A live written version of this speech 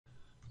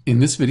In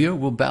this video,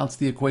 we'll balance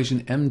the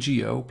equation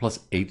MgO plus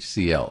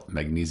HCl,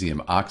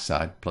 magnesium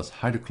oxide plus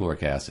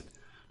hydrochloric acid.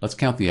 Let's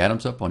count the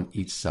atoms up on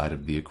each side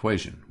of the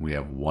equation. We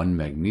have one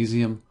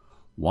magnesium,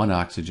 one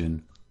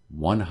oxygen,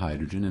 one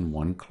hydrogen, and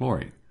one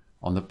chlorine.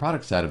 On the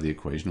product side of the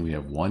equation, we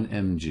have one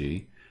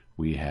Mg,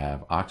 we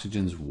have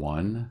oxygens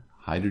 1,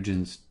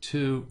 hydrogens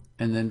 2,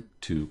 and then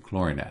 2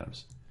 chlorine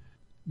atoms.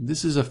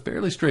 This is a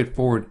fairly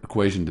straightforward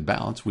equation to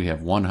balance. We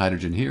have one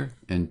hydrogen here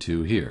and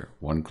 2 here,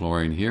 one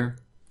chlorine here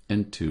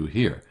and 2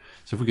 here.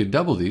 So if we could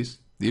double these,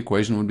 the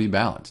equation would be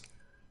balanced.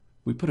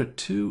 We put a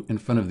 2 in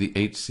front of the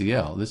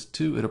HCl. This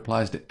 2, it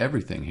applies to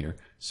everything here.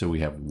 So we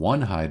have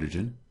one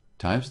hydrogen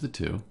times the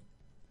 2.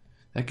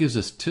 That gives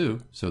us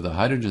 2, so the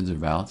hydrogens are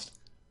balanced.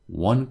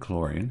 One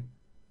chlorine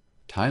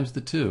times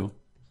the 2.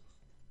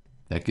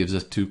 That gives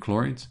us 2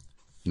 chlorines,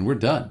 and we're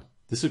done.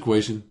 This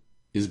equation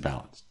is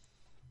balanced.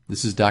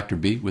 This is Dr.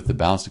 B with the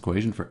balanced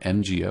equation for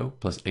MgO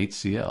plus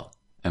HCl,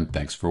 and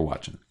thanks for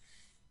watching.